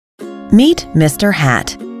Meet Mr.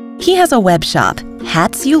 Hat. He has a web shop,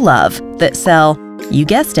 Hats You Love, that sell, you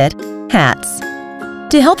guessed it, hats.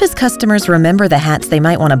 To help his customers remember the hats they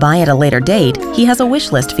might want to buy at a later date, he has a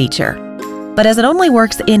wish list feature. But as it only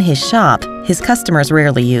works in his shop, his customers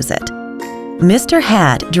rarely use it. Mr.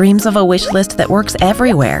 Hat dreams of a wish list that works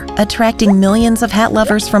everywhere, attracting millions of hat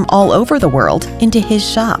lovers from all over the world into his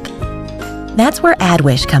shop. That's where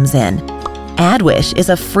addwish comes in. addwish is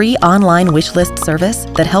a free online wish list service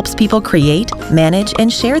that helps people create, manage,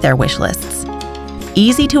 and share their wish lists.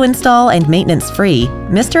 Easy to install and maintenance-free,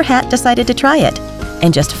 Mr. Hat decided to try it.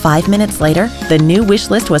 And just 5 minutes later, the new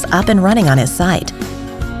wish list was up and running on his site.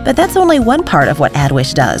 But that's only one part of what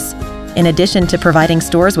addwish does. In addition to providing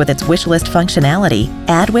stores with its wish list functionality,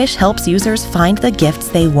 addwish helps users find the gifts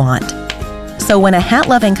they want. So when a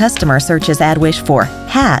hat-loving customer searches addwish for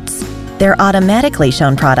hats, they're automatically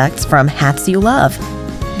shown products from Hats You Love.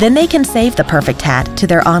 Then they can save the perfect hat to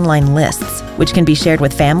their online lists, which can be shared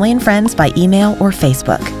with family and friends by email or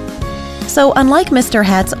Facebook. So unlike Mr.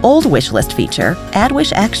 Hat's old wish list feature,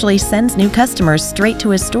 addwish actually sends new customers straight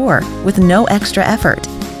to his store with no extra effort.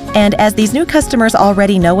 And as these new customers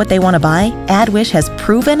already know what they want to buy, addwish has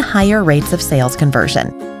proven higher rates of sales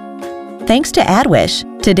conversion. Thanks to addwish,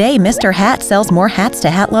 today Mr. Hat sells more hats to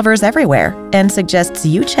hat lovers everywhere and suggests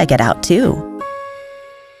you check it out too.